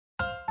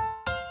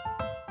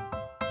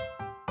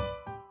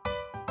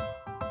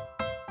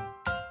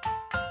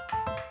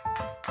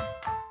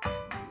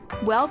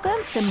Welcome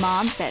to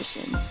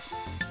Momfessions,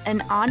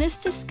 an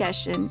honest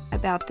discussion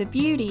about the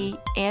beauty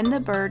and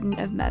the burden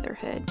of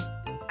motherhood.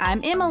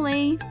 I'm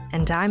Emily.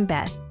 And I'm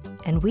Beth.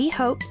 And we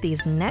hope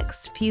these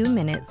next few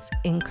minutes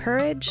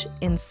encourage,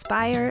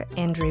 inspire,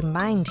 and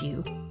remind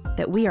you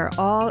that we are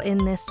all in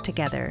this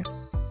together.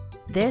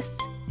 This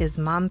is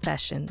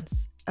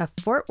Momfessions, a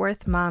Fort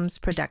Worth Moms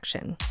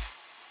production.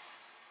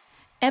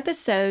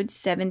 Episode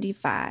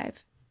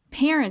 75,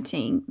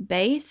 Parenting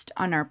Based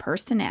on Our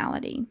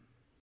Personality.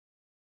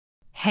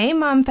 Hey,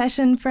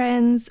 Momfession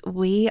friends.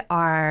 We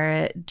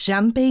are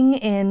jumping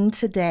in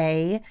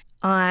today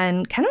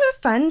on kind of a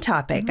fun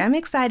topic. I'm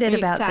excited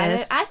about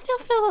this. I still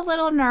feel a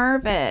little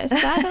nervous.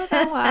 I don't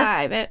know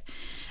why, but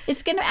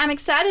I'm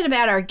excited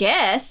about our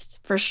guest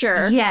for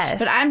sure. Yes.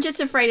 But I'm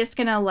just afraid it's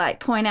gonna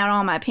point out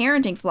all my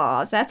parenting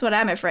flaws. That's what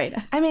I'm afraid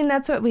of. I mean,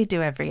 that's what we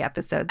do every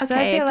episode. So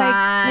Okay, I feel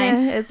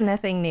fine. like it's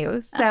nothing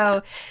new.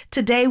 So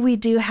today we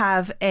do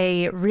have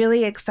a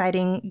really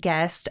exciting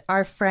guest.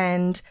 Our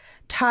friend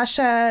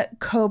Tasha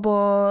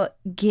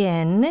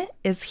Coble-Ginn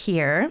is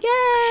here.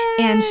 Yay!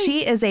 And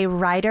she is a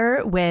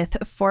writer with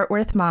Fort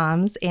Worth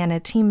Moms and a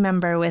team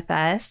member with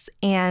us.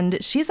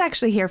 And she's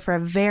actually here for a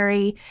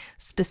very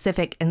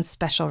specific and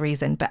special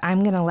reason. But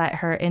I'm going to let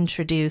her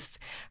introduce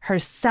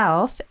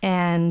herself.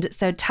 And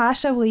so,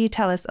 Tasha, will you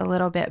tell us a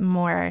little bit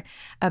more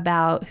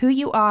about who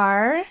you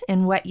are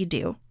and what you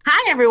do?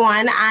 Hi,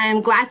 everyone.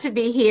 I'm glad to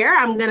be here.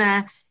 I'm going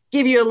to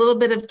give you a little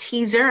bit of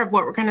teaser of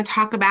what we're going to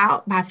talk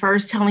about by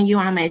first telling you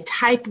I'm a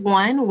type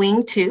 1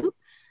 wing 2.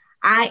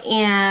 I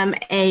am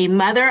a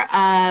mother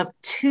of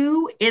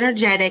 2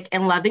 energetic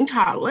and loving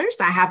toddlers.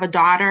 I have a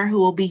daughter who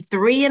will be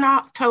 3 in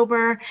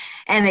October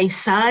and a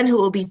son who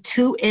will be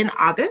 2 in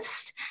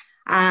August.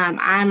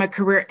 I'm a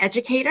career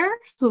educator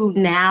who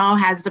now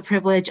has the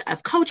privilege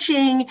of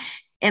coaching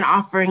and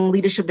offering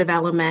leadership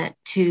development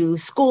to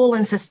school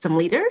and system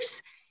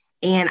leaders.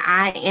 And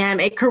I am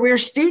a career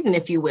student,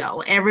 if you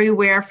will,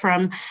 everywhere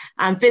from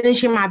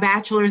finishing my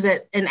bachelor's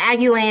in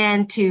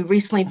Aggieland to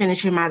recently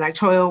finishing my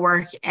doctoral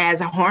work as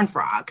a Horned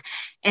Frog.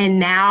 And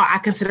now I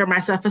consider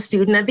myself a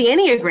student of the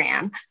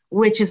Enneagram,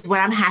 which is what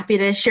I'm happy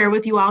to share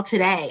with you all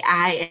today.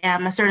 I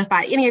am a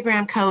certified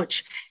Enneagram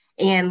coach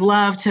and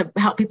love to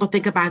help people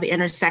think about the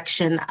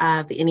intersection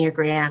of the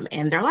Enneagram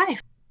and their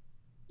life.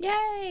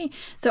 Yay!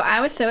 So I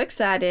was so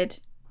excited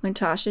when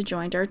Tasha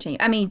joined our team.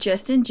 I mean,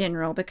 just in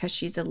general, because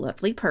she's a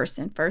lovely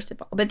person, first of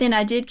all. But then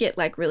I did get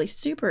really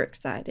super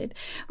excited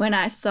when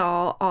I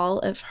saw all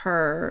of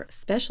her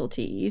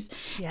specialties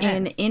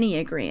in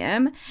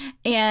Enneagram.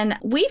 And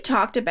we've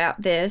talked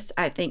about this,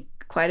 I think,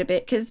 quite a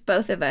bit because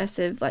both of us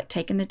have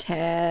taken the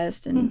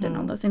test and done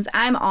all those things.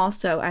 I'm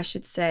also, I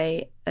should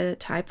say, a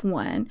type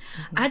 1.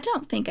 I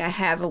don't think I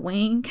have a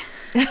wing.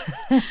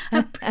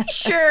 I'm pretty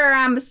sure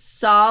I'm a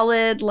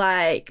solid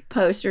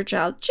poster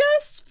child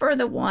just for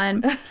the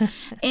one.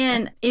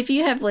 And if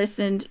you have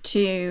listened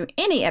to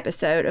any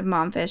episode of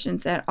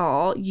Momfessions at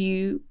all,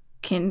 you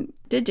can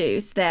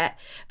deduce that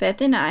Beth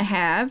and I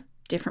have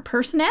different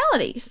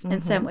personalities in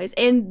some ways,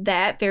 and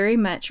that very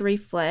much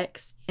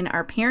reflects in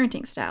our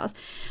parenting styles.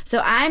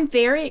 So I'm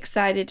very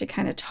excited to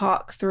kind of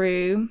talk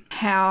through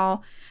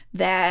how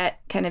that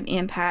kind of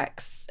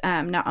impacts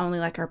not only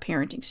our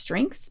parenting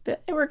strengths,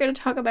 but we're going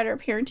to talk about our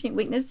parenting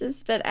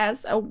weaknesses. But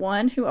as a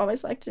one who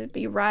always likes to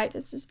be right,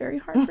 this is very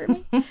hard for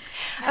me.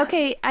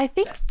 Okay, I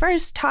think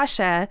first,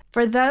 Tasha,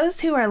 for those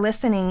who are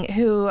listening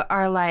who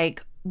are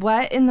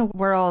what in the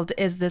world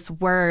is this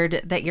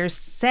word that you're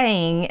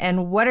saying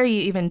and what are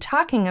you even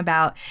talking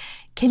about?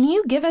 Can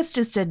you give us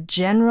just a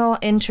general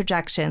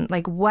introduction?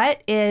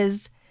 What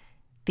is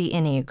the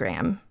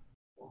Enneagram?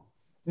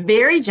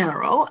 Very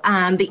general.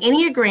 The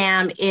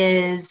Enneagram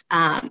is,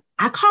 I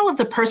call it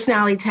the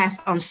personality test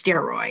on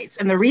steroids.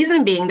 And the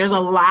reason being, there's a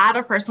lot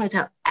of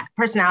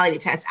personality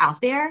tests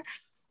out there.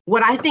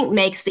 What I think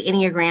makes the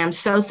Enneagram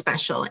so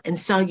special and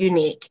so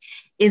unique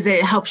is that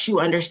it helps you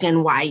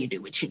understand why you do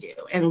what you do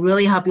and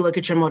really help you look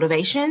at your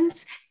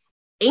motivations.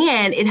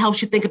 And it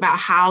helps you think about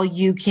how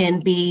you can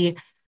be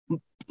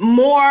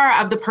more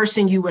of the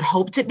person you would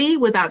hope to be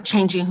without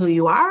changing who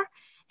you are.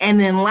 And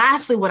then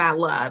lastly, what I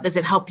love is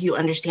it helps you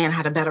understand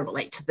how to better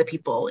relate to the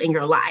people in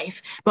your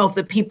life, both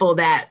the people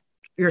that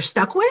you're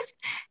stuck with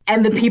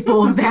and the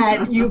people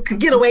that you could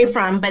get away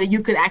from, but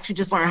you could actually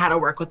just learn how to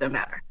work with them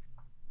better.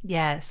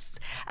 Yes.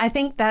 I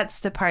think that's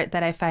the part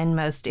that I find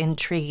most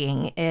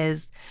intriguing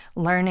is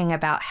learning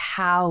about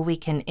how we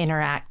can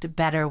interact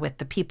better with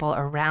the people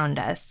around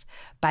us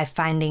by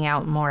finding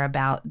out more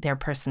about their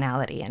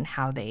personality and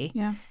how they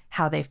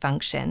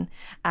function.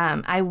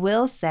 I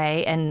will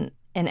say, and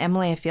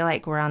Emily, I feel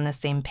like we're on the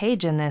same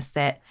page in this,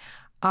 that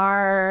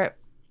our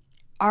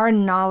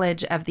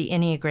knowledge of the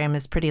Enneagram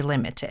is pretty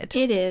limited.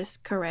 It is,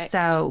 correct.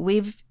 So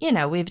we've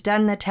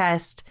done the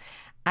test.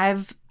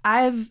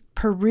 I've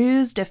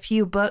perused a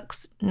few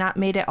books, not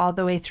made it all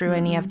the way through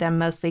any of them,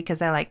 mostly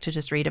because I like to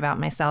just read about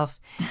myself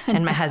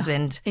and my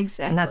husband.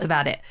 Exactly. And that's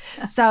about it.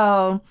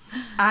 So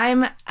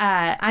I'm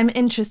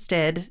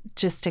interested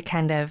just to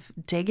kind of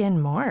dig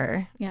in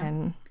more. Yeah.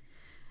 And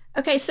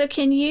Okay, so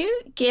can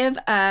you give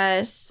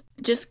us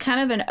just kind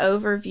of an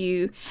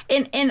overview?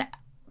 And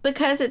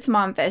because it's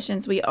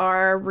Momfessions, we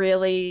are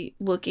really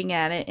looking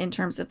at it in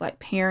terms of like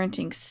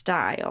parenting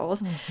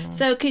styles.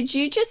 So could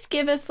you just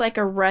give us like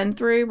a run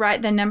through,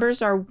 right? The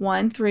numbers are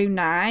 1 through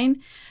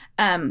 9.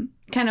 Kind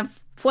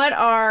of what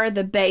are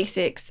the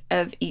basics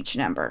of each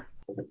number?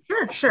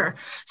 Sure.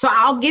 So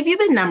I'll give you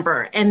the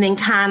number and then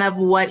kind of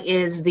what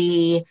is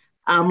the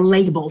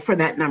label for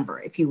that number,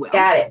 if you will.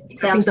 Got it. I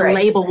Sounds think the great.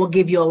 label will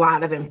give you a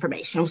lot of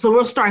information. So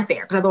we'll start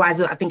there because otherwise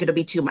I think it'll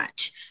be too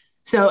much.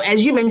 So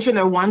as you mentioned,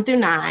 they're 1 through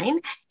 9,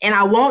 and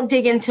I won't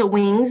dig into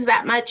wings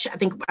that much. I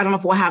don't know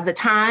if we'll have the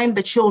time,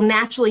 but you'll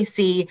naturally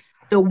see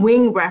the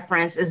wing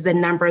reference is the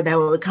number that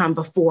would come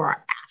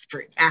before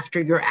or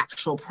after your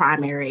actual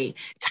primary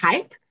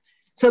type.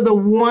 So the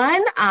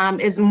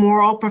 1 is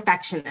moral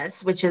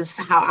perfectionist, which is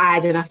how I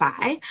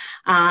identify.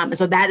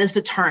 So that is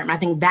the term. I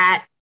think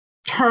that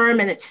term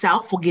in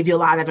itself will give you a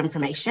lot of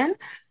information.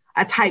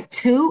 A type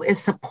 2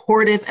 is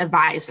supportive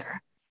advisor.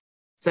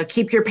 So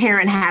keep your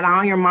parent hat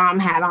on, your mom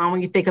hat on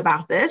when you think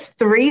about this.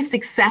 3,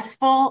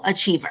 successful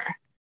achiever.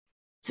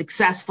 4,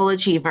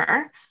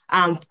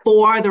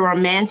 the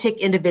romantic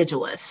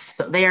individualist.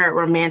 So they're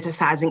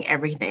romanticizing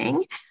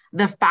everything.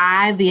 The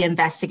 5, the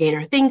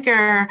investigator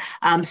thinker.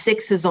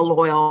 6 is a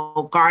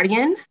loyal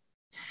guardian.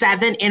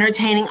 7,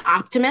 entertaining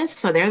optimist.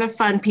 So they're the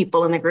fun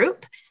people in the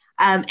group.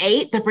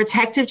 8, the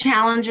protective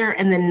challenger.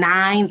 And then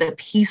 9, the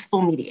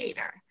peaceful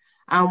mediator,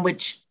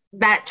 which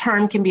that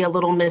term can be a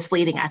little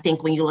misleading, I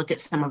think, when you look at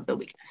some of the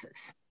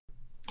weaknesses.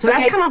 So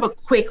that's kind of a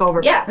quick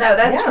overview. Yeah, no,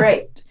 that's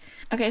great.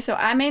 Okay, so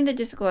I made the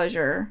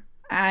disclosure.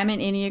 I'm an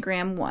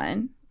Enneagram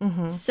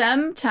 1.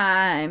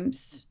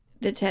 Sometimes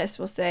the test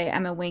will say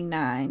I'm a wing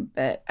 9,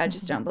 but I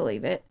just don't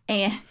believe it.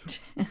 And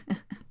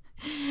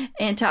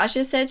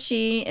Tasha said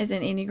she is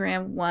an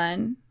Enneagram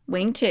 1,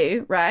 wing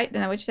 2, right? Isn't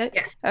that what you said?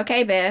 Yes.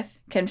 Okay, Beth,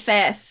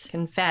 confess.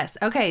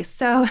 Okay,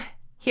 so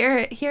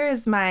here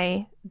is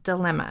my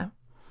dilemma.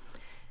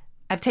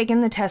 I've taken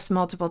the test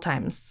multiple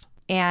times,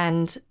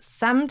 and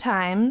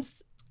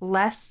sometimes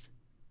less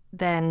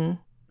than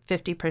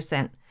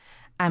 50%,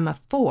 I'm a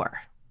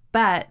 4.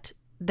 But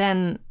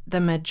then the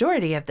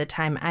majority of the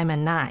time, I'm a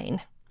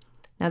 9.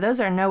 Now, those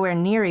are nowhere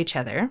near each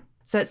other,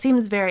 so it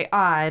seems very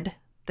odd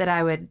that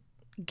I would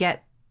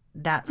get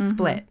that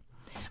split.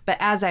 But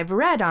as I've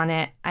read on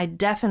it, I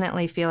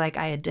definitely feel like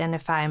I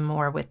identify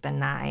more with the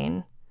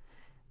 9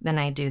 than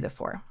I do the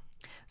 4.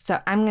 So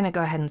I'm going to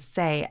go ahead and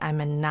say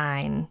I'm a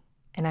 9.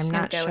 And I'm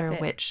not sure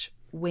which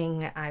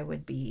wing I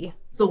would be.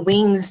 The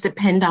wings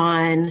depend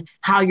on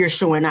how you're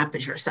showing up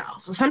as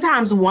yourself. So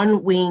sometimes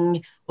one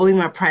wing will be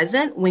more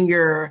present when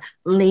you're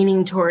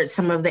leaning towards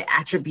some of the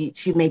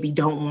attributes you maybe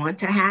don't want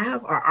to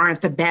have or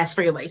aren't the best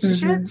for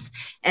relationships.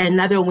 And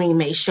another wing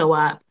may show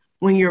up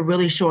when you're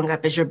really showing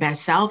up as your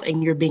best self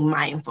and you're being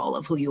mindful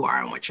of who you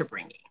are and what you're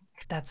bringing.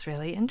 That's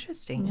really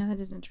interesting. Yeah, that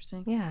is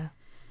interesting. Yeah.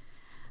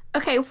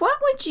 Okay,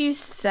 what would you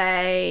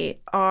say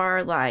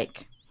are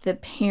like the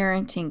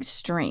parenting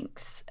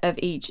strengths of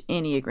each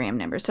Enneagram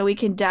number? So we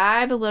can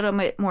dive a little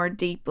bit more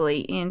deeply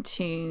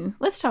into,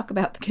 let's talk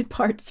about the good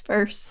parts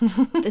first,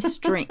 the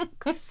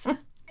strengths.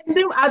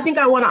 I think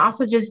I want to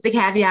also just the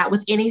caveat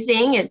with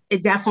anything,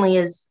 it definitely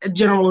is a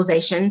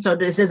generalization. So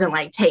this isn't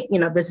like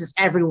this is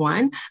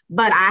everyone,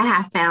 but I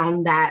have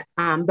found that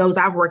those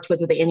I've worked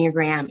with the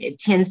Enneagram, it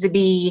tends to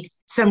be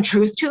some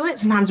truth to it.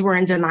 Sometimes we're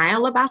in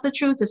denial about the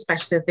truth,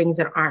 especially the things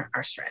that aren't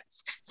our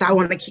strengths. So I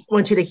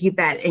want you to keep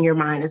that in your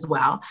mind as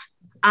well.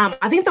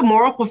 I think the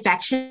moral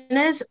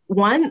perfectionist,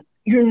 one,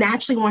 you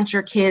naturally want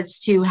your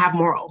kids to have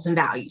morals and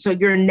values. So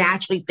you're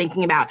naturally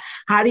thinking about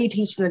how do you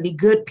teach them to be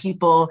good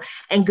people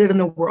and good in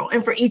the world.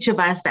 And for each of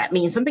us, that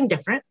means something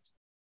different.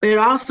 But it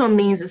also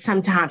means that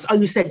sometimes,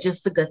 you said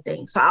just the good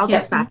things. So I'll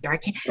just stop there. I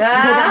can't, because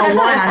I'm a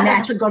 1, I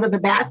naturally go to the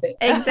bad things.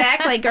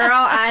 Exactly, girl.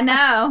 I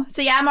know.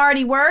 See, I'm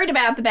already worried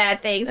about the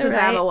bad things because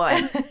I'm a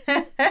 1.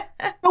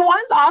 The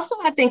ones also,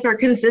 I think, are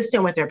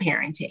consistent with their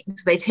parenting.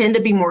 So they tend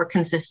to be more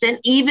consistent,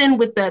 even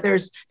with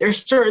there's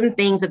certain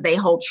things that they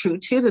hold true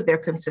to that they're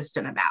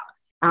consistent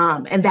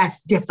about. And that's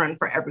different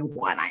for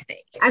everyone, I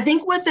think. I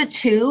think with the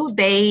 2,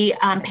 they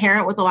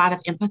parent with a lot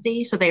of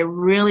empathy. So they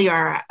really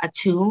are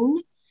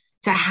attuned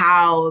to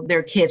how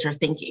their kids are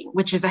thinking,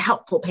 which is a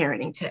helpful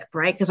parenting tip,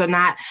 right? Because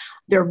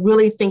they're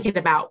really thinking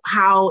about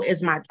how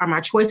are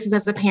my choices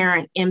as a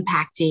parent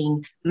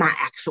impacting my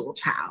actual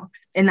child?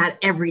 And not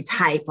every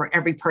type or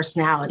every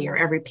personality or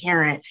every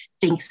parent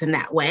thinks in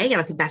that way. And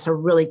I think that's a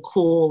really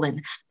cool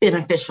and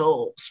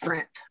beneficial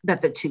strength that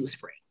the 2s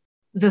bring.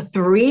 The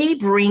 3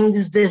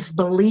 brings this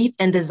belief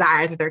and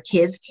desire that their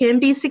kids can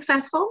be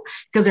successful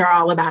because they're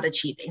all about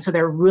achieving. So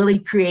they're really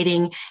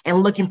creating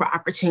and looking for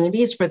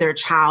opportunities for their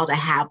child to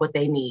have what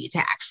they need to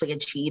actually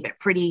achieve at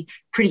pretty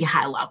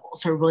high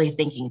levels. So really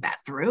thinking that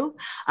through,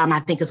 I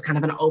think is kind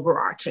of an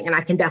overarching, and I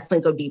can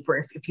definitely go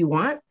deeper if you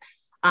want.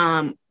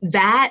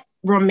 That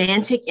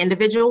romantic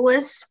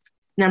individualist,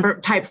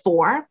 type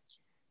 4,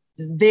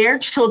 their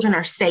children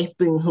are safe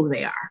being who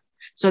they are.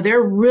 So they're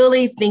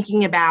really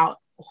thinking about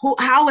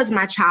how is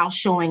my child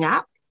showing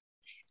up?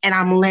 and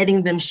I'm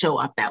letting them show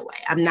up that way.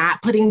 I'm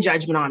not putting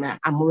judgment on it.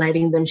 I'm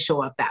letting them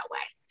show up that way.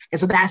 And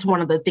so that's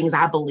one of the things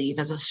I believe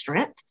is a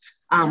strength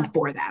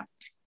for them.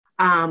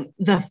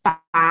 The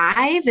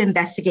 5,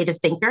 investigative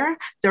thinker,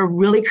 they're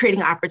really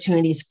creating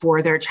opportunities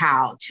for their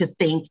child to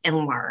think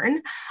and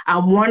learn.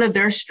 One of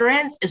their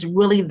strengths is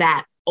really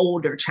that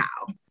older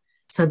child.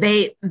 So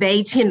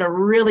they tend to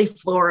really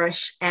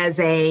flourish as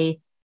a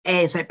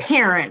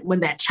parent when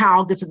that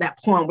child gets to that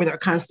point where they're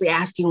constantly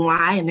asking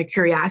why and the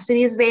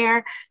curiosity is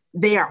there.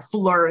 They are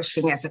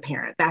flourishing as a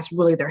parent. That's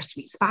really their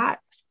sweet spot.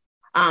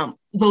 The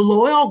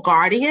loyal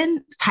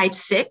guardian, type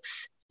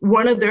 6,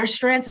 one of their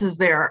strengths is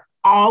they're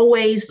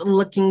always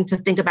looking to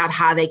think about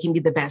how they can be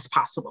the best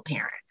possible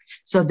parent.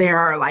 So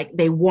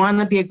they want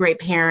to be a great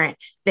parent.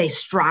 They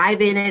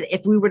strive in it.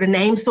 If we were to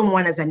name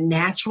someone as a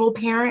natural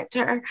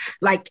parenter,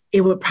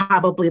 it would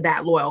probably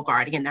that loyal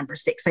guardian, number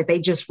 6. They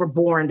just were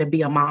born to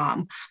be a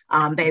mom.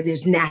 They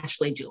just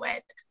naturally do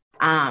it.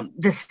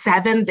 The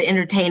 7, the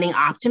entertaining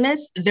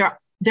optimist,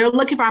 they're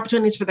looking for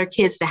opportunities for their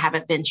kids to have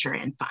adventure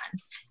and fun.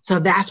 So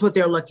that's what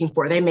they're looking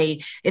for. They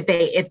may,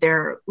 if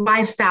their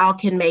lifestyle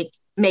can make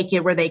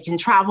it where they can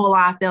travel a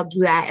lot, they'll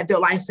do that. If their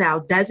lifestyle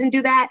doesn't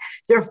do that,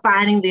 they're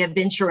finding the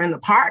adventure in the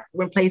park,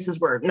 in places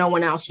where no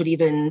one else would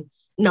even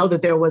know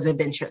that there was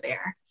adventure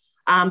there.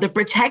 The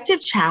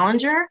protective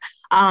challenger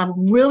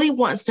really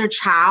wants their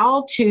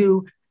child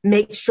to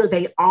make sure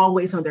they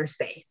always know they're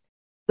safe.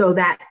 So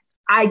that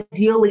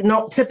ideally,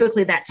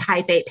 typically that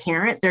type 8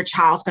 parent, their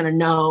child's going to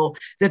know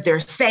that they're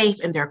safe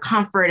and their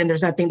comfort, and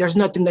there's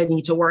nothing they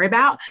need to worry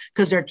about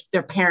because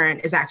their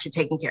parent is actually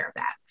taking care of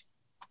that.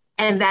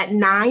 And that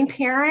 9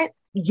 parent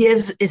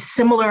is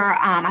similar,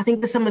 I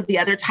think, to some of the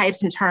other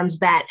types in terms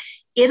that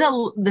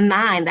the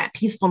 9, that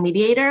peaceful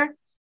mediator,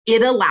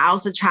 it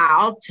allows the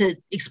child to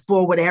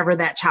explore whatever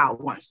that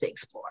child wants to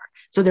explore.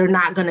 So they're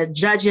not going to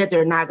judge it.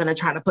 They're not going to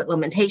try to put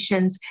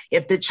limitations.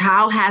 If the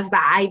child has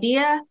the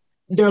idea,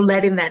 they're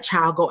letting that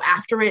child go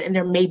after it. And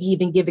they're maybe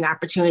even giving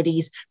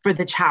opportunities for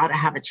the child to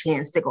have a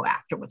chance to go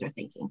after what they're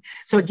thinking.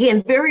 So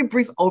again, very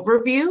brief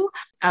overview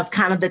of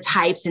kind of the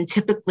types and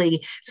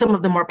typically some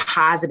of the more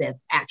positive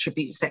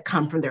attributes that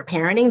come from their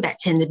parenting that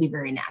tend to be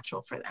very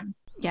natural for them.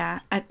 Yeah.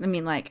 I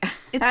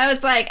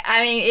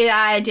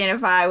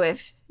identify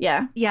with,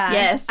 yeah.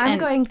 Yes. I'm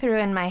going through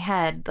in my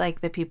head,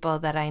 the people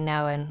that I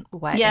know and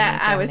what they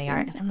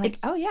are. I'm like,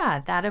 oh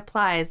yeah, that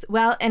applies.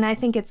 Well, and I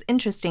think it's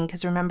interesting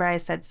because remember I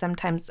said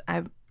sometimes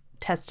I'm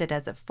tested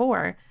as a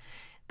 4,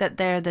 that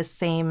they're the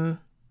same.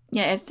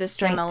 Yeah, it's the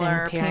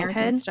similar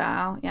parenting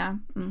style. Yeah.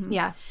 Mm-hmm.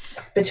 Yeah.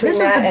 This is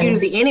the beauty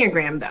of the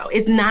Enneagram, though.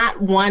 It's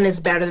not one is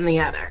better than the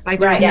other.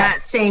 There's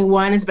not saying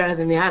one is better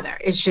than the other.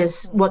 It's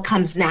just what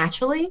comes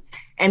naturally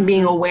and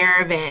being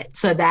aware of it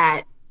so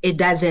that it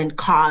doesn't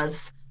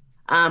cause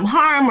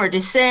harm or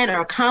dissent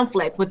or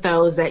conflict with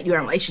those that you're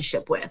in a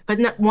relationship with.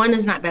 But one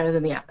is not better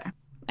than the other.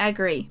 I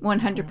agree,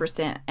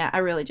 100%. I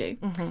really do.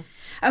 Mm-hmm.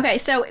 Okay,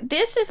 so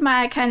this is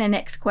my kind of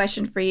next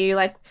question for you.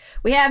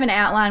 We have an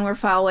outline we're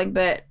following,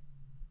 but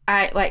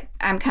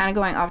I'm kind of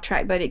going off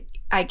track, but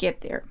I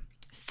get there.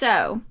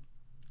 So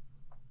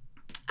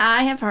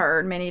I have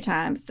heard many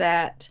times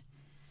that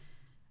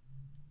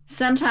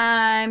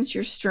sometimes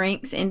your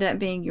strengths end up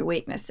being your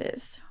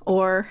weaknesses,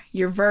 or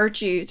your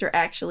virtues are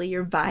actually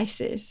your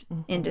vices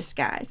in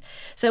disguise.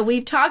 So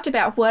we've talked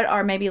about what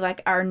are maybe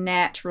our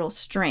natural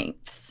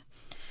strengths.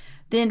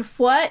 Then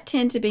what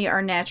tend to be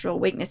our natural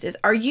weaknesses?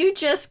 Are you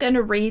just going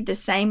to read the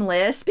same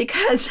list?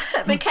 Because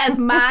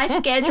my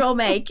schedule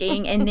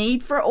making and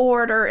need for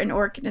order and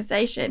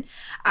organization,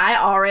 I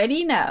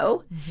already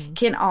know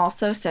can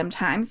also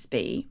sometimes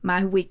be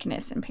my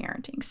weakness in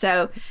parenting.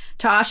 So,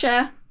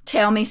 Tasha,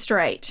 tell me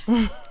straight.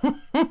 And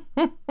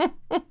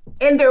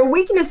their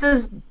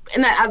weaknesses,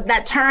 and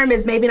that term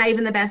is maybe not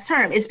even the best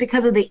term, it's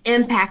because of the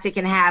impact it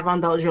can have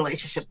on those you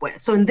relationship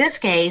with. So in this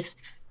case,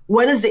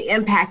 what is the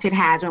impact it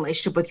has in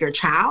relationship with your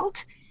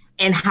child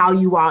and how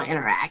you all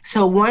interact?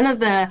 So one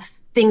of the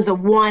things that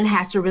one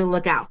has to really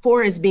look out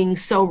for is being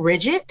so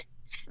rigid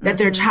that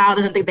their child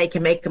doesn't think they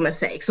can make a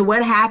mistake. So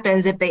what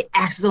happens if they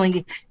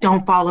accidentally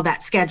don't follow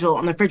that schedule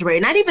on the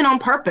refrigerator? Not even on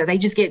purpose. They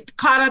just get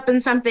caught up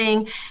in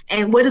something.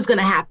 And what is going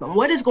to happen?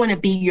 What is going to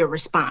be your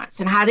response?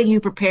 And how do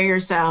you prepare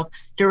yourself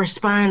to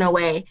respond in a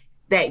way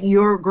that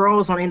your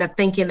girls don't end up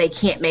thinking they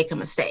can't make a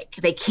mistake?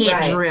 They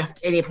can't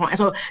drift at any point.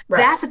 So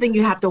that's the thing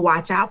you have to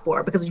watch out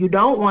for, because you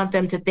don't want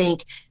them to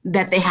think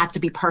that they have to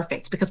be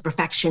perfect, because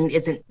perfection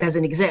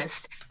doesn't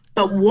exist.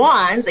 But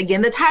ones,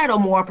 again, the title,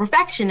 more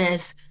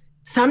perfectionist,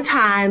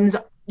 sometimes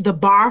the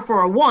bar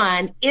for a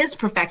 1 is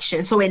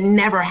perfection. So it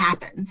never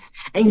happens.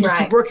 And you just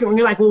keep working and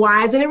you're like, well,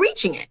 why isn't it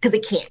reaching it? Because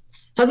it can't.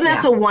 So I think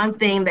that's the one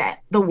thing that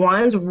the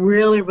 1s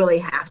really, really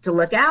have to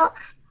look out.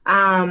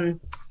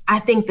 I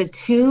think the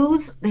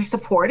 2s, they're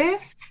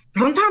supportive.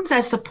 Sometimes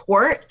that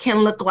support can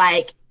look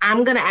like,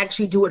 I'm going to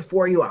actually do it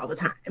for you all the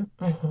time.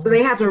 So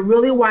they have to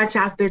really watch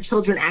out their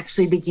children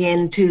actually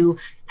begin to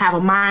have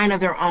a mind of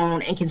their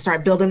own and can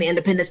start building the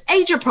independence,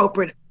 age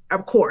appropriate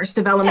of course,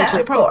 developmentally Yeah,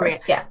 of appropriate.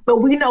 course, yeah. But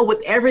we know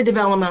with every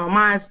developmental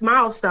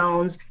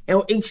milestones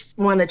and each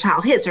one the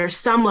child hits, there's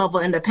some level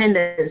of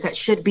independence that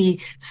should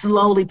be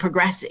slowly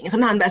progressing. And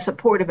sometimes that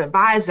supportive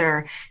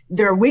advisor,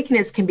 their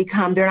weakness can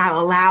become they're not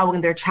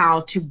allowing their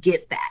child to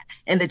get that.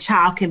 And the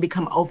child can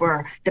become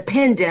over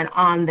dependent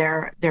on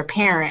their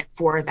parent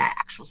for that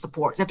actual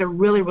support. So you have to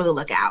really, really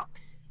look out.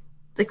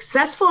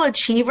 Successful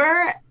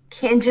achiever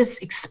can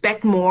just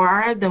expect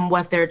more than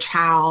what their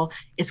child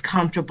is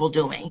comfortable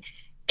doing.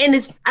 And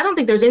I don't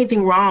think there's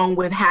anything wrong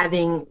with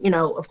having,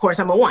 of course,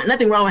 number one,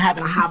 nothing wrong with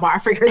having a high bar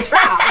for your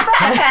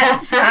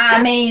child.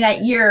 I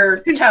mean,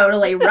 you're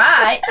totally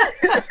right.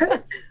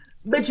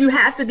 But you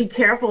have to be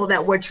careful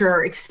that what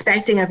you're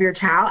expecting of your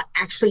child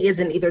actually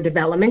isn't either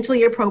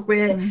developmentally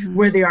appropriate,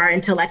 where they are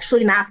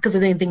intellectually, not because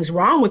of anything's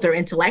wrong with their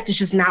intellect, it's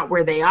just not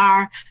where they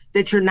are,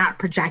 that you're not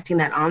projecting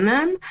that on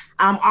them.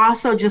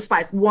 Also, just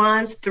like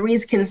ones,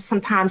 threes can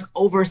sometimes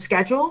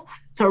overschedule.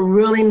 So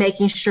really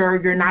making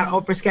sure you're not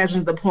overscheduling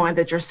to the point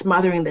that you're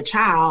smothering the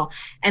child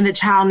and the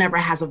child never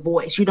has a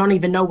voice. You don't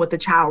even know what the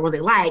child really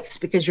likes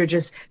because you're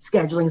just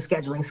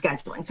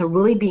scheduling. So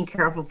really being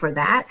careful for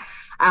that.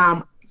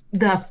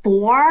 The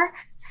 4,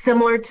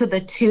 similar to the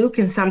 2,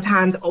 can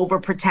sometimes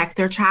overprotect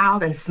their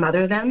child and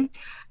smother them.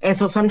 And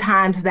so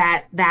sometimes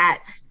that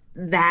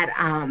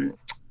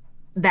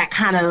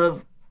kind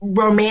of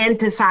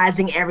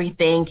romanticizing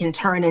everything can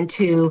turn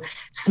into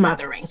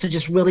smothering. So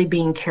just really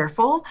being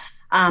careful.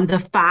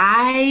 The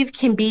 5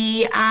 can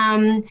be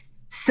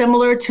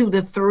similar to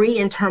the 3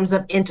 in terms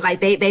of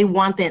they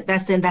want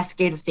that's the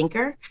investigative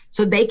thinker.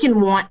 So they can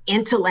want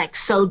intellect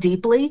so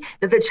deeply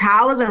that the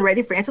child isn't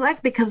ready for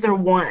intellect because they're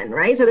 1,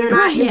 right? So they're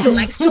not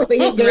intellectually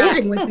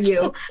engaging with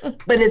you,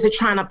 but is it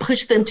trying to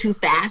push them too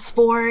fast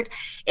forward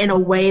in a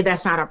way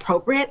that's not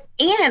appropriate?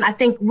 And I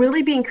think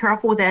really being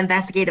careful with the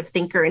investigative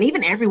thinker and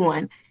even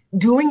everyone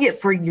doing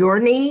it for your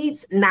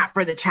needs, not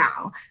for the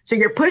child. So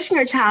you're pushing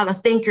your child to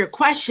think, you're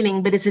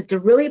questioning, but is it to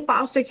really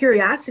foster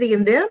curiosity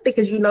in them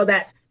because you know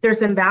that there's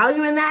some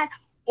value in that,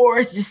 or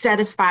is it to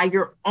satisfy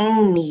your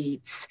own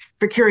needs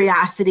for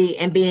curiosity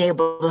and being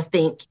able to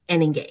think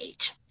and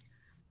engage?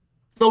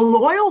 The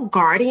loyal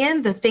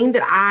guardian,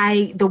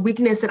 the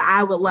weakness that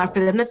I would love for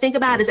them to think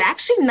about is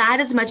actually not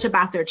as much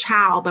about their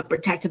child, but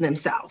protecting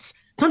themselves.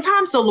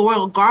 Sometimes the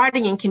loyal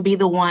guardian can be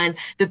the one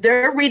that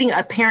they're reading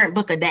a parent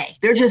book a day.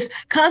 They're just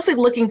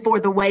constantly looking for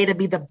the way to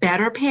be the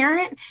better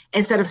parent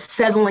instead of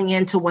settling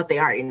into what they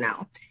already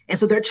know. And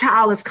so their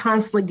child is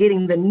constantly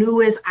getting the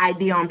newest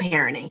idea on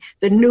parenting,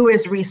 the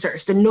newest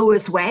research, the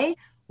newest way,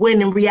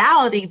 when in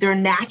reality, they're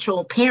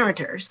natural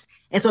parenters.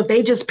 And so if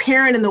they just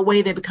parent in the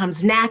way that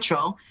becomes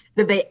natural,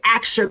 that they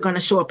actually are going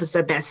to show up as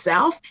their best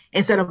self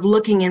instead of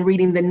looking and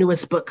reading the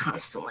newest book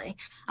constantly,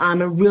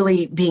 and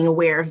really being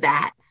aware of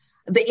that.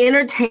 The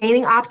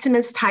entertaining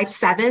optimist type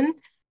 7,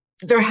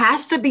 there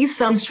has to be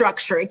some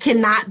structure. It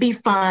cannot be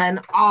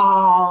fun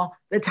all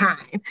the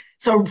time.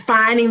 So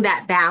finding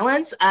that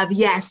balance of,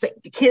 yes, the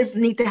kids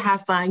need to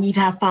have fun. You need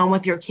to have fun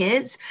with your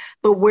kids,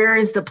 but where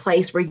is the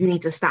place where you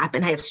need to stop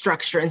and have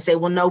structure and say,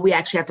 well, no, we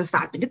actually have to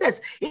stop and do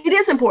this. It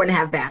is important to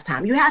have bath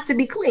time. You have to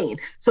be clean.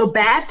 So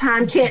bath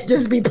time can't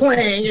just be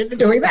playing and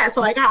doing that.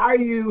 So how are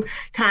you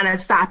kind of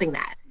stopping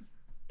that?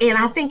 And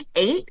I think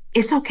 8,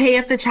 it's okay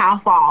if the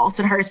child falls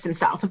and hurts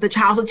themselves. If the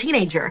child's a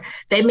teenager,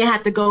 they may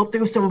have to go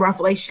through some rough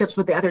relationships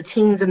with the other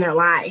teens in their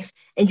life,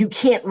 and you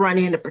can't run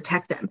in to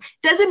protect them.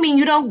 Doesn't mean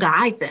you don't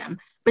guide them,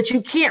 but you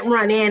can't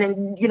run in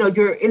and,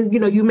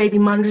 you maybe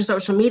monitor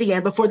social media,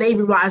 and before they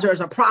even realize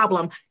there's a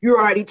problem, you're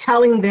already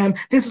telling them,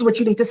 this is what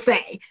you need to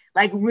say.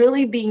 Like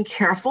really being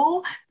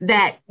careful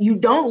that you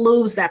don't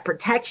lose that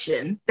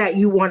protection that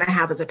you want to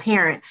have as a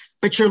parent,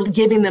 but you're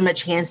giving them a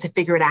chance to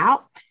figure it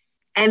out.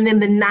 And then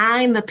the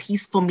 9, the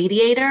peaceful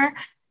mediator,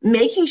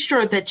 making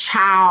sure the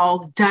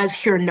child does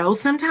hear no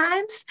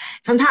sometimes.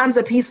 Sometimes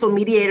the peaceful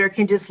mediator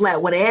can just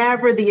let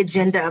whatever the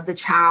agenda of the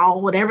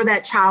child, whatever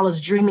that child is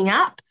dreaming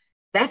up,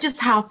 that's just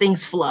how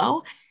things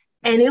flow.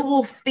 And it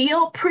will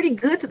feel pretty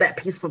good to that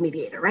peaceful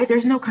mediator, right?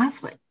 There's no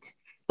conflict.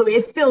 So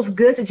it feels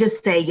good to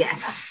just say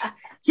yes,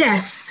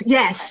 yes,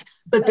 yes.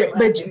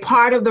 But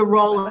part of the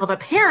role of a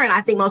parent,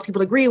 I think most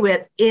people agree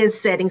with,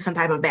 is setting some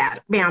type of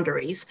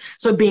boundaries.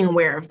 So being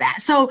aware of that.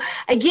 So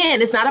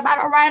again, it's not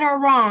about a right or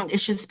wrong.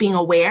 It's just being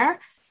aware.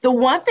 The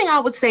one thing I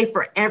would say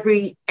for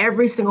every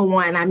single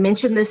one, I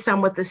mentioned this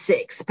some with the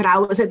 6, but I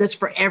would say this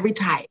for every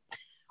type.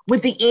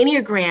 With the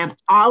Enneagram,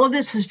 all of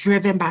this is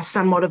driven by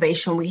some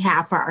motivation we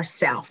have for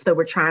ourselves that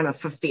we're trying to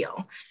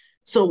fulfill.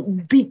 So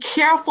be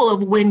careful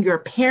of when your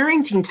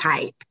parenting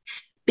type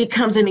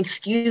becomes an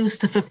excuse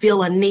to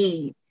fulfill a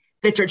need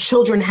that your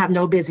children have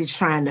no business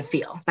trying to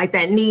feel. Like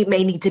that need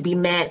may need to be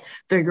met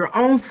through your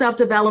own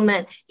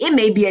self-development. It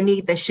may be a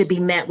need that should be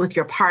met with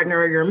your partner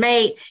or your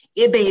mate.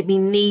 It may be a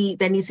need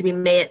that needs to be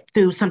met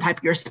through some type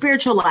of your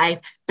spiritual life,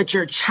 but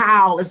your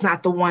child is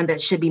not the one that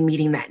should be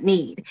meeting that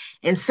need.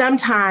 And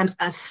sometimes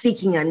us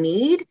seeking a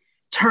need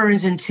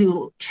turns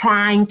into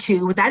trying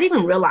to, without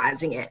even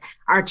realizing it,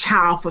 our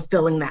child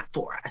fulfilling that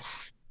for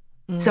us.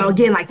 So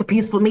again, like the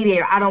peaceful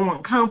mediator, I don't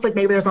want conflict.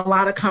 Maybe there's a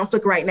lot of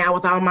conflict right now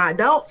with all my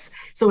adults.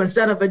 So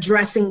instead of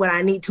addressing what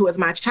I need to with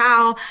my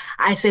child,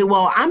 I say,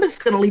 well, I'm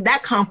just going to leave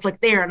that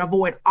conflict there and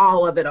avoid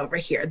all of it over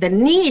here. The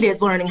need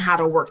is learning how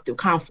to work through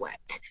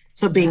conflict.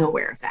 So being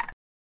aware of that.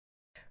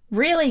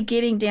 Really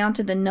getting down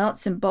to the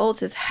nuts and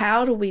bolts is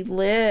how do we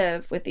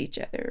live with each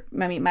other?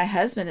 I mean, my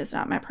husband is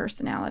not my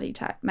personality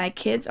type. My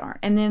kids aren't.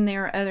 And then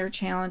there are other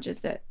challenges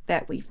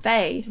that we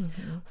face.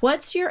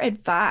 What's your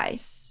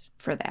advice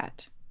for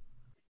that?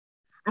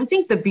 I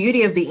think the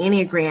beauty of the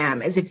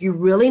Enneagram is if you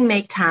really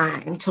make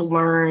time to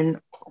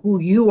learn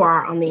who you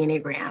are on the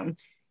Enneagram,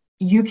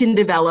 you can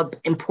develop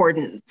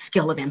important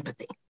skill of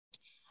empathy.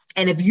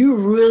 And if you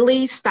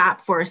really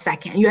stop for a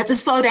second, you have to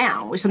slow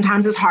down, which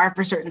sometimes is hard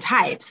for certain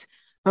types.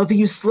 But if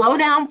you slow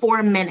down for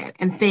a minute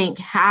and think,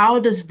 how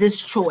does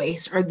this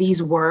choice or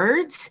these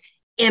words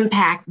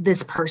impact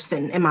this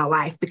person in my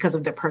life because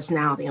of their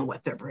personality and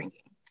what they're bringing?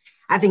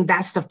 I think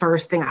that's the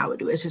first thing I would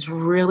do is just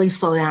really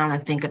slow down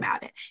and think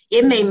about it.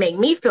 It may make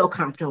me feel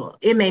comfortable.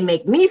 It may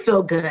make me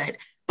feel good,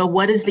 but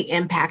what is the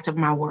impact of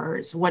my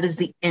words? What is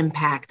the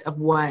impact of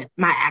what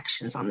my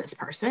actions on this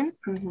person?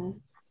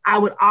 I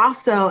would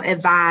also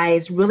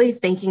advise really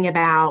thinking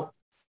about,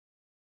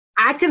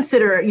 I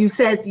consider, you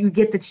said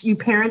you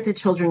parent the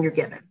children you're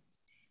given.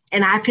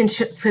 And I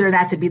consider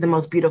that to be the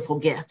most beautiful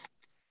gift.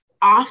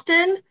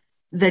 Often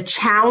the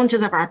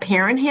challenges of our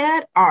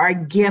parenthood are a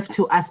gift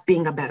to us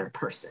being a better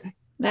person.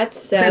 That's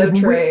so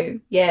true.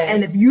 Yes.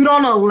 And if you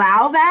don't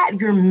allow that,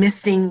 you're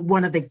missing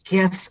one of the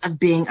gifts of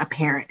being a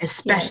parent,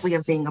 especially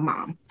of being a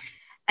mom.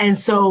 And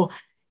so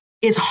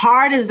as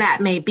hard as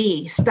that may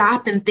be,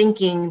 stop and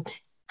thinking,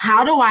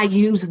 how do I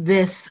use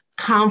this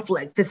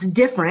conflict, this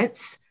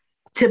difference,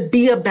 to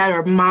be a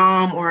better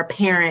mom or a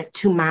parent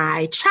to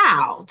my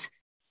child?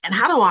 And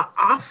how do I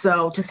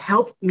also just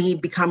help me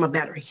become a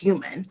better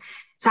human?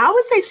 So I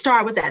would say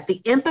start with that, the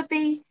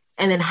empathy,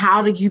 and then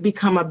how do you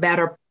become a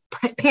better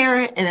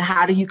parent, and then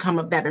how do you become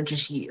a better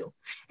just you?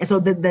 And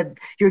so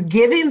you're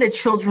giving the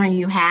children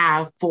you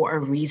have for a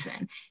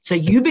reason. So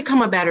you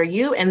become a better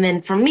you. And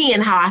then for me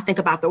and how I think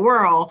about the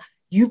world,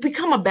 you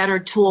become a better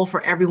tool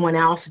for everyone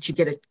else that you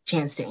get a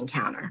chance to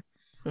encounter.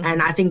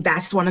 And I think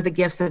that's one of the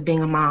gifts of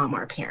being a mom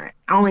or a parent.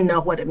 I only know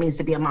what it means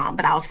to be a mom,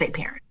 but I'll say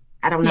parent.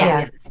 I don't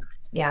know.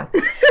 Yeah.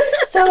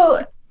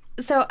 So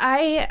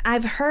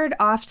I've heard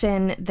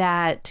often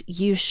that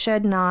you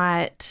should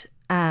not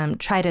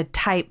try to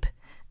type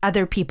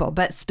other people,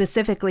 but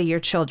specifically your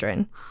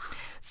children.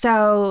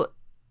 So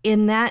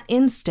in that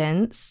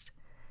instance,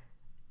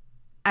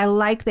 I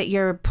like that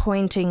you're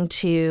pointing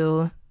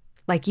to,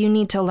 like, you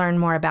need to learn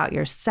more about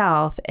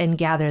yourself and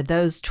gather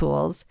those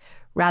tools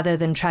rather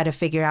than try to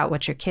figure out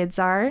what your kids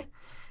are.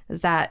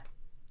 Is that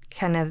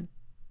kind of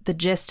the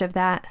gist of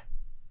that?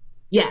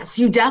 Yes,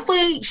 you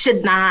definitely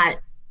should not.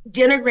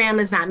 Enneagram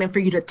is not meant for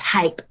you to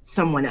type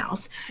someone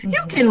else.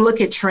 You can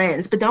look at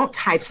trends, but don't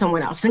type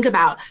someone else. Think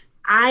about,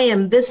 I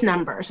am this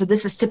number, so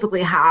this is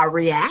typically how I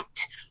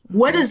react.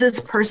 What is this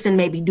person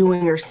maybe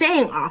doing or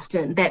saying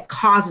often that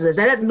causes this?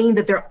 That doesn't mean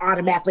that they're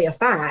automatically a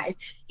 5.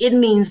 It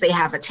means they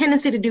have a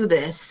tendency to do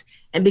this.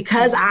 And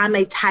because I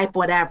may type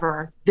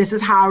whatever, this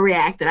is how I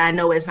react, that I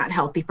know it's not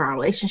healthy for our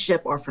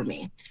relationship or for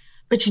me.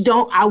 But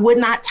I would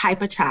not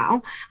type a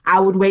child. I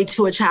would wait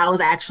till a child is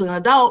actually an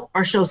adult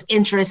or shows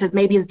interest, as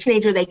maybe as a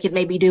teenager, they could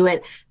maybe do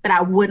it, but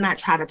I would not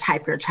try to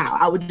type your child.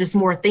 I would just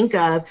more think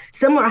of,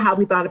 similar to how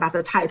we thought about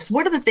the types,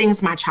 what are the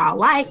things my child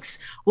likes?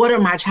 What are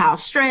my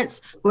child's strengths?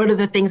 What are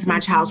the things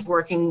my child's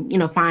working,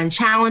 find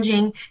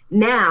challenging?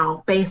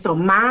 Now, based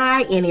on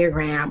my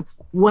Enneagram,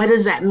 what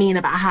does that mean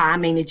about how I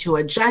may need to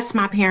adjust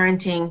my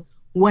parenting?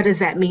 What does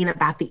that mean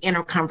about the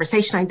inner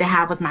conversation I need to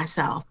have with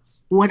myself?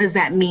 What does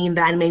that mean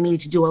that I may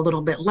need to do a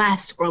little bit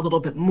less or a little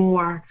bit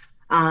more?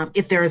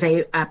 If there's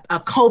a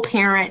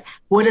co-parent,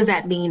 what does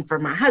that mean for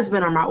my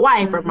husband or my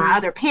wife or my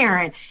other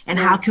parent? And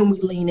how can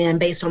we lean in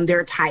based on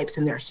their types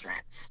and their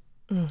strengths?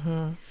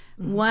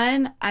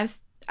 One,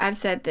 I've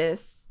said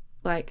this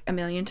like a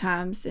million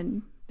times,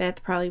 and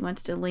Beth probably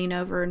wants to lean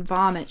over and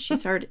vomit.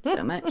 She's heard it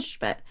so much.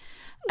 But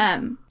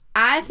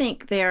I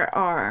think there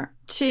are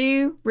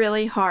 2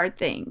 really hard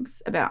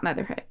things about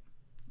motherhood.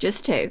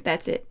 Just 2.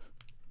 That's it.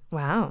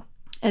 Wow.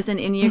 As an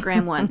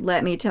Enneagram 1,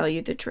 let me tell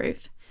you the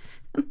truth.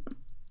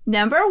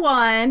 Number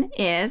 1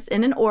 is,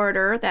 in an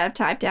order that I've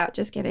typed out,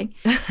 just kidding,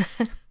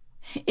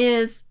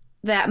 is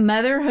that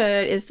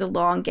motherhood is the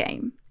long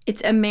game.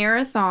 It's a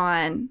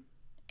marathon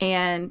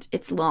and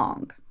it's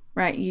long,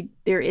 right?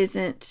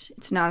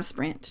 It's not a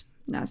sprint,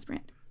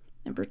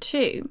 Number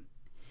 2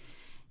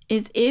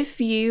 is if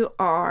you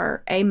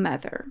are a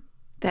mother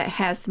that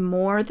has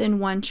more than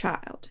one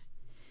child,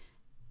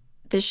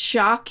 the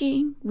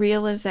shocking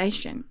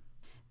realization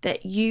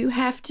that you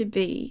have to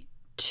be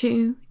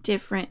 2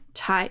 different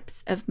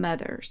types of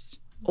mothers,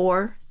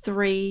 or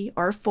 3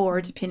 or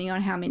 4, depending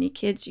on how many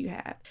kids you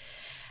have.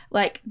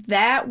 Like,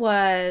 that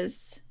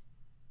was,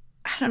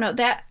 I don't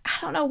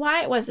know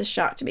why it was a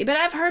shock to me, but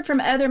I've heard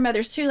from other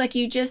mothers too, like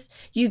you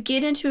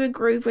get into a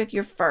groove with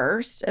your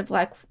first of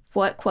like,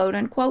 what quote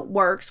unquote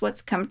works,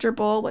 what's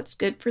comfortable, what's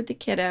good for the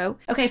kiddo.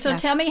 Okay, so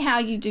tell me how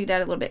you do that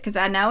a little bit, because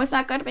I know it's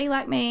not going to be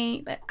like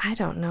me, but I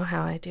don't know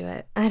how I do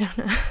it. I don't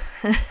know.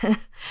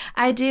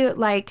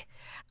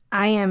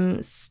 I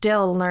am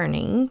still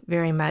learning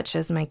very much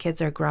as my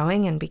kids are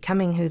growing and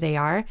becoming who they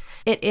are.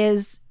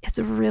 It's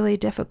really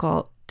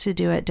difficult to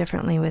do it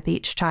differently with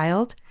each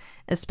child,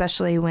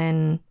 especially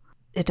when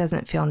it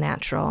doesn't feel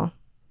natural.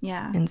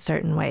 Yeah. In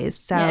certain ways.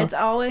 So yeah, it's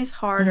always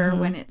harder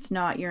when it's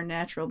not your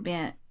natural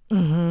bent,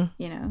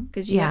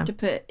 because you have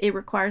to it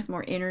requires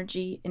more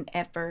energy and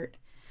effort,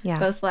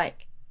 both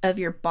like of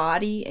your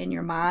body and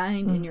your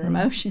mind and your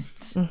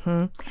emotions.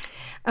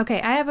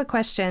 Okay, I have a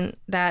question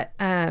that,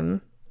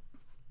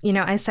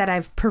 I said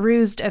I've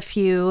perused a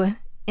few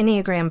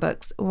Enneagram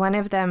books. One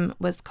of them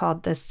was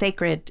called The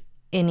Sacred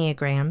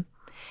Enneagram,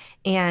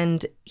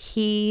 and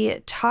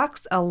he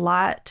talks a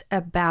lot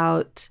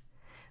about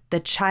the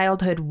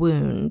childhood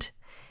wound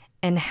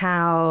and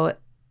how,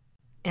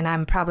 and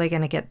I'm probably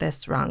going to get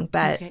this wrong,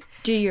 but okay.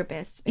 Do your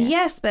best. Beth.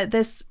 Yes, but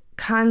this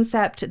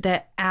concept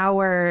that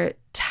our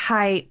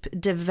type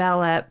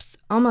develops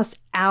almost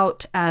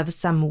out of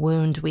some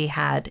wound we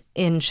had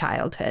in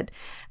childhood.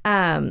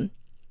 Can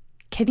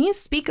you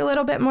speak a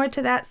little bit more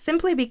to that?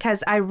 Simply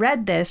because I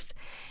read this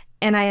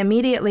and I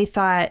immediately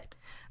thought,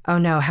 oh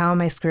no, how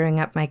am I screwing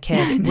up my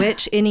kid?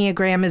 Which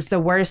Enneagram is the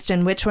worst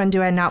and which one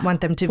do I not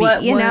want them to be?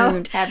 What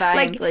wound have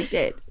I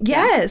inflicted?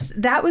 Yes,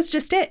 that was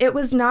just it. It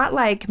was not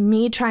like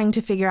me trying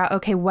to figure out,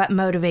 okay, what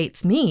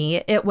motivates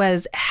me? It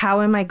was,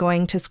 how am I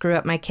going to screw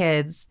up my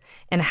kids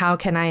and how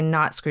can I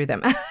not screw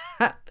them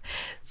up?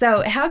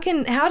 So how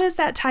does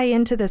that tie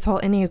into this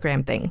whole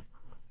Enneagram thing?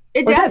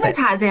 It definitely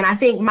ties in. I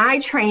think my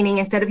training,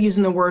 instead of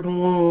using the word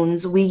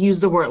wounds, we use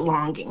the word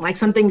longing, like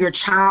something your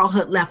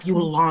childhood left you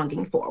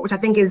longing for, which I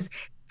think is,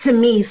 to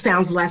me,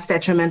 sounds less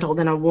detrimental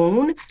than a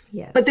wound.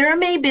 Yes. But there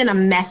may have been a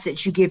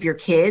message you give your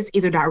kids,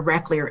 either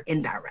directly or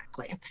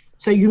indirectly.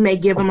 So you may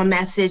give them a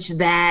message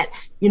that,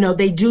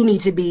 they do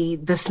need to be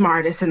the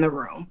smartest in the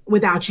room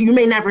without you. You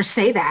may never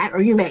say that,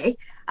 or you may.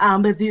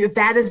 But if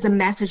that is the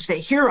message they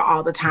hear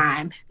all the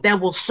time, that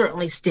will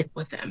certainly stick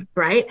with them,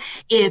 right?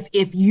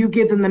 If you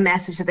give them the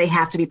message that they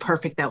have to be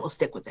perfect, that will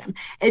stick with them.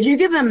 If you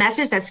give them a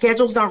message that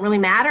schedules don't really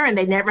matter and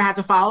they never have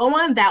to follow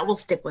one, that will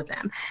stick with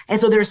them. And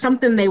so there's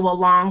something they will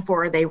long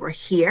for. They were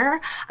here.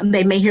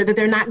 They may hear that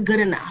they're not good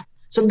enough.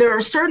 So there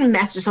are certain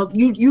messages. So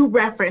you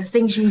reference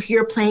things you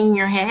hear playing in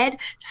your head.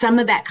 Some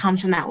of that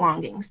comes from that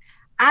longings.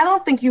 I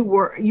don't think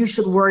you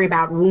should worry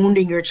about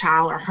wounding your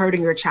child or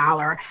hurting your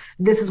child, or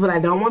this is what I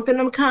don't want them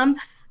to become.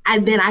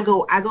 And then I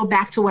go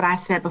back to what I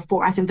said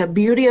before. I think the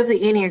beauty of the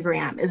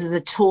Enneagram is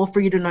a tool for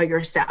you to know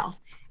yourself.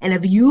 And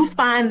if you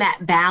find that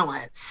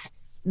balance,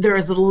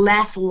 there's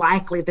less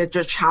likely that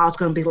your child's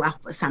going to be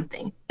left with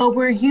something. But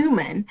we're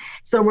human,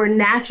 so we're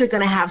naturally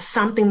going to have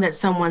something that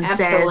someone says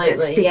that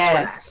sticks with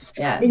us.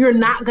 Yes. You're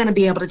not going to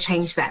be able to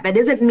change that. That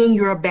doesn't mean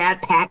you're a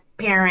bad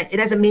parent. It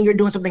doesn't mean you're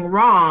doing something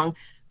wrong.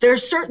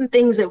 There's certain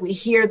things that we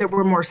hear that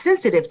we're more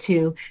sensitive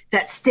to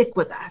that stick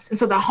with us. And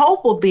so the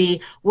hope will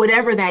be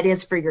whatever that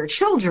is for your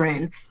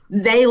children,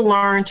 they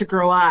learn to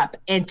grow up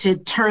and to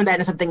turn that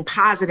into something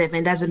positive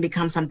and doesn't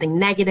become something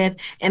negative,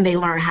 and they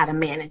learn how to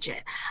manage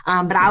it.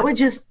 But I would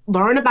just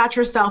learn about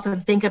yourself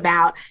and think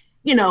about,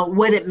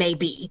 what it may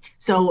be.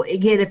 So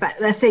again,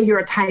 let's say you're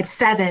a type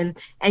 7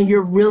 and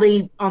you're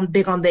really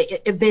big on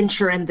the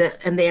adventure and the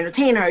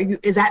entertainer,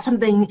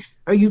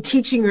 are you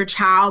teaching your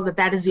child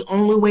that is the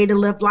only way to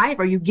live life?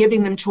 Are you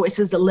giving them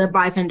choices to live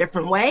life in a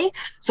different way?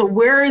 So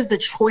where is the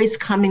choice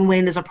coming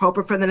when it is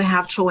appropriate for them to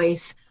have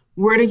choice?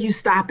 Where do you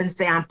stop and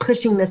say, I'm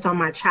pushing this on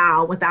my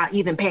child without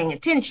even paying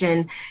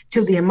attention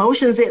to the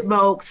emotions it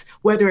evokes,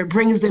 whether it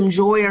brings them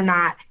joy or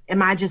not?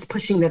 Am I just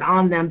pushing it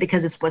on them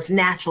because it's what's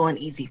natural and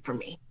easy for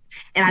me?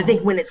 And I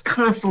think when it's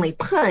constantly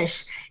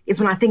pushed is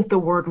when I think the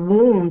word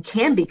wound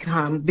can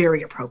become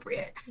very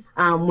appropriate,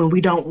 when we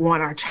don't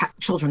want our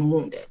children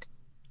wounded.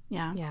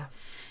 Yeah. Yeah.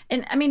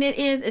 And I mean,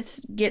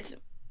 gets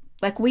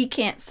like, we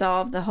can't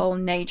solve the whole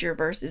nature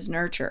versus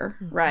nurture,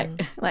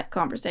 right? Like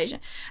conversation.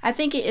 I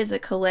think it is a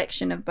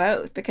collection of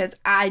both, because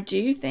I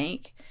do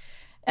think,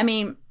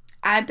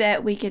 I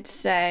bet we could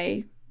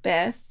say,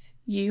 Beth,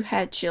 you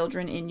had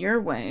children in your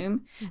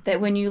womb that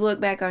when you look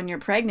back on your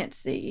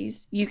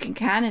pregnancies, you can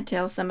kind of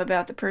tell some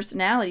about the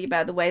personality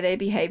by the way they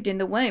behaved in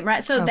the womb,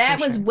 right? So that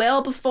was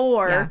well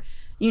before,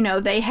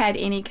 they had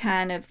any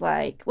kind of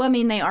they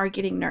are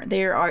getting,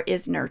 there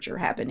is nurture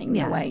happening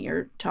the way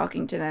you're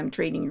talking to them,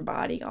 treating your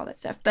body, all that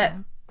stuff. But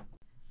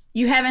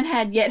you haven't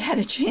had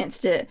a chance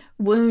to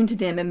wound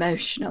them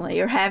emotionally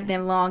or have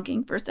them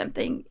longing for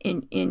something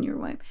in your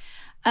womb.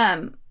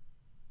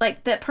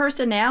 The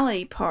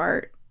personality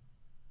part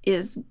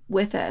is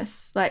with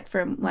us,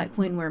 from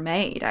when we're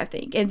made, I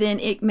think. And then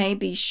it may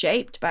be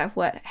shaped by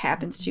what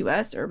happens to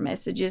us or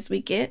messages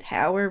we get,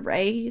 how we're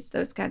raised,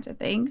 those kinds of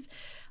things,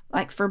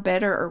 for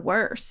better or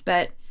worse.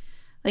 But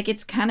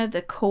it's kind of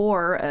the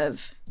core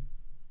of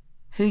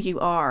who you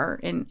are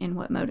and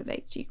what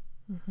motivates you.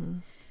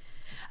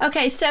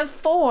 Okay, so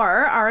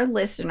for our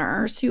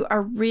listeners who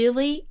are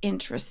really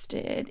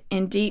interested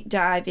in deep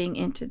diving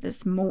into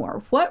this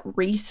more, what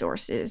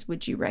resources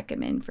would you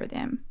recommend for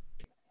them?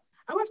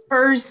 I would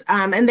first,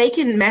 and they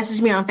can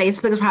message me on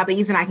Facebook is probably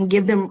easy, and I can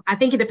give them, I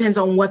think it depends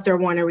on what they're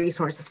wanting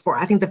resources for.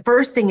 I think the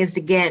first thing is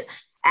to get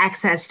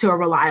access to a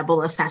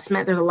reliable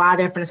assessment. There's a lot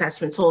of different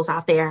assessment tools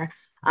out there.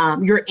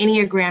 Your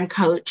Enneagram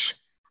coach,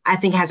 I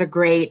think, has a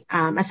great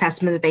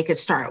assessment that they could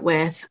start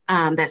with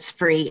that's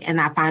free,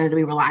 and I find it to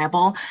be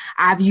reliable.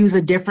 I've used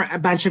a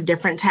bunch of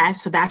different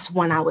tests, so that's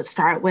one I would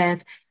start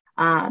with.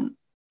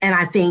 And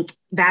I think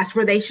that's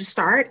where they should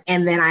start.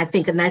 And then I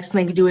think the next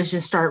thing to do is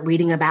just start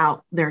reading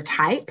about their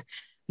type.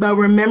 But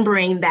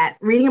remembering that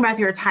reading about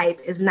your type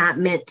is not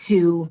meant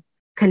to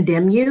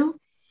condemn you.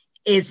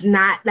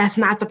 That's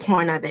not the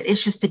point of it.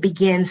 It's just to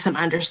begin some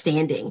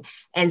understanding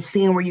and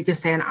seeing where you can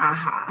say an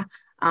aha.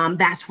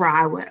 That's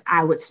where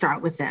I would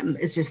start with them,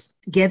 is just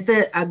get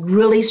a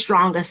really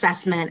strong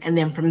assessment. And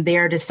then from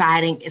there,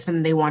 deciding is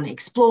something they want to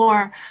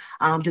explore.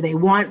 Do they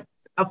want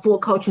a full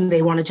coaching?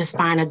 They want to just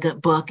find a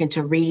good book and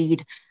to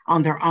read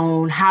on their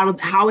own.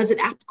 How is it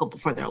applicable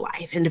for their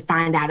life, and to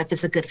find out if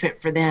it's a good fit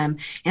for them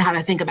and how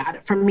to think about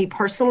it. For me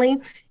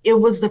personally, it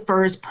was the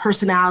first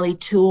personality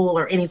tool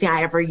or anything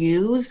I ever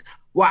used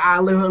where I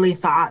literally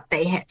thought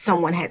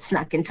someone had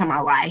snuck into my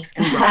life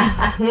and wrote.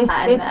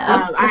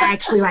 I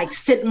actually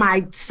sent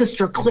my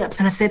sister clips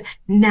and I said,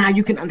 now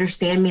you can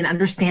understand me and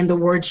understand the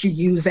words you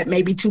use that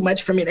may be too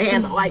much for me to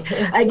handle.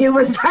 It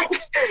was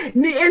the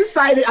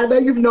insight. I know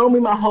you've known me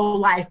my whole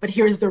life, but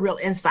here's the real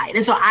insight.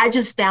 And so I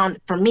just found,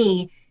 for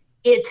me,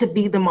 it to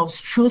be the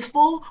most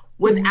truthful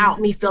without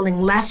me feeling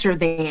lesser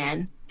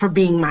than for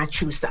being my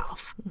true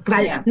self.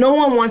 Because no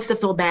one wants to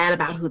feel bad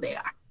about who they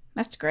are.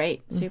 That's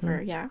great.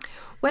 Super. Yeah.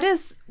 What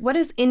does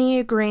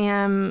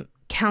Enneagram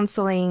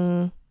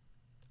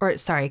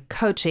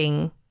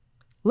coaching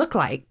look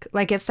like?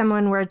 Like, if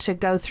someone were to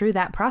go through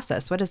that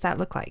process, what does that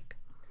look like?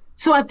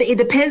 So it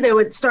depends. They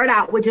would start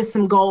out with just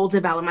some goal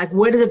development, like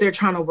what is it they're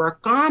trying to work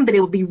on, but it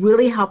would be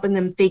really helping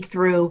them think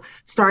through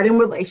starting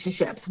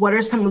relationships. What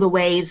are some of the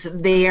ways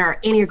their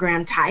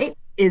Enneagram type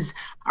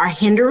are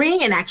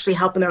hindering and actually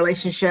helping their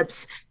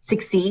relationships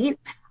succeed?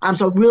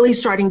 So really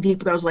starting deep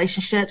with those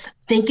relationships,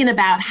 thinking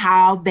about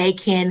how they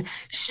can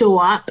show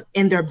up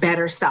in their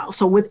better self.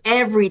 So with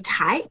every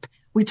type,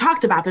 we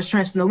talked about the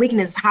strengths and the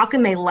weaknesses. How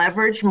can they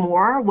leverage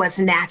more what's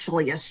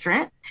naturally a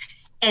strength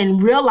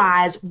and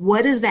realize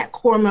what is that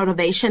core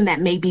motivation that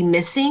may be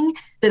missing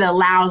that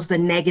allows the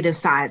negative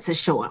sides to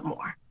show up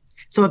more?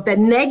 So if the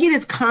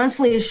negative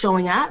constantly is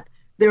showing up,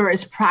 there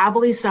is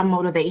probably some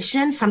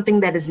motivation,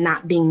 something that is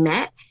not being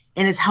met,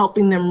 and it's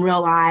helping them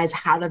realize,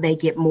 how do they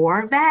get more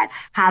of that?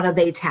 How do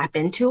they tap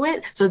into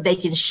it so they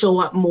can show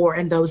up more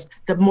in the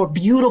more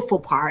beautiful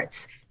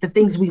parts, the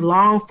things we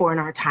long for in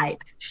our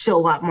type,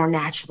 show up more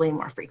naturally and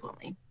more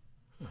frequently.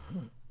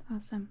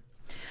 Awesome.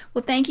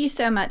 Well, thank you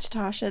so much,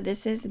 Tasha.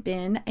 This has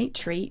been a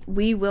treat.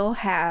 We will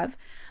have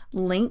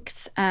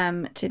links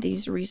to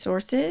these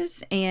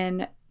resources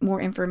and more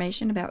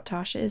information about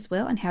Tasha as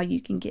well, and how you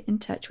can get in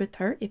touch with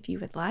her if you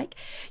would like.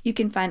 You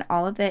can find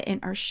all of that in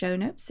our show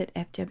notes at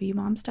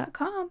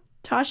fwmoms.com.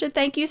 Tasha,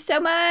 thank you so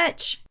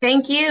much.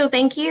 Thank you.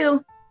 Thank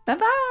you.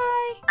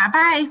 Bye-bye.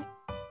 Bye-bye.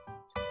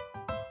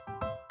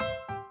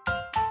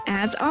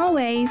 As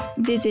always,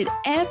 visit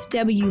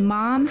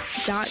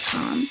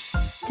fwmoms.com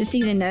to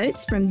see the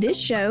notes from this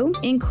show,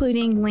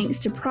 including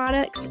links to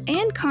products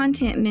and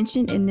content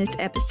mentioned in this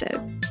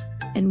episode.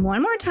 And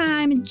one more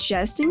time,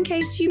 just in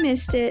case you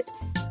missed it,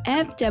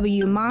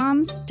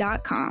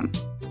 fwmoms.com.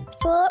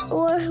 For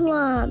our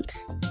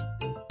moms.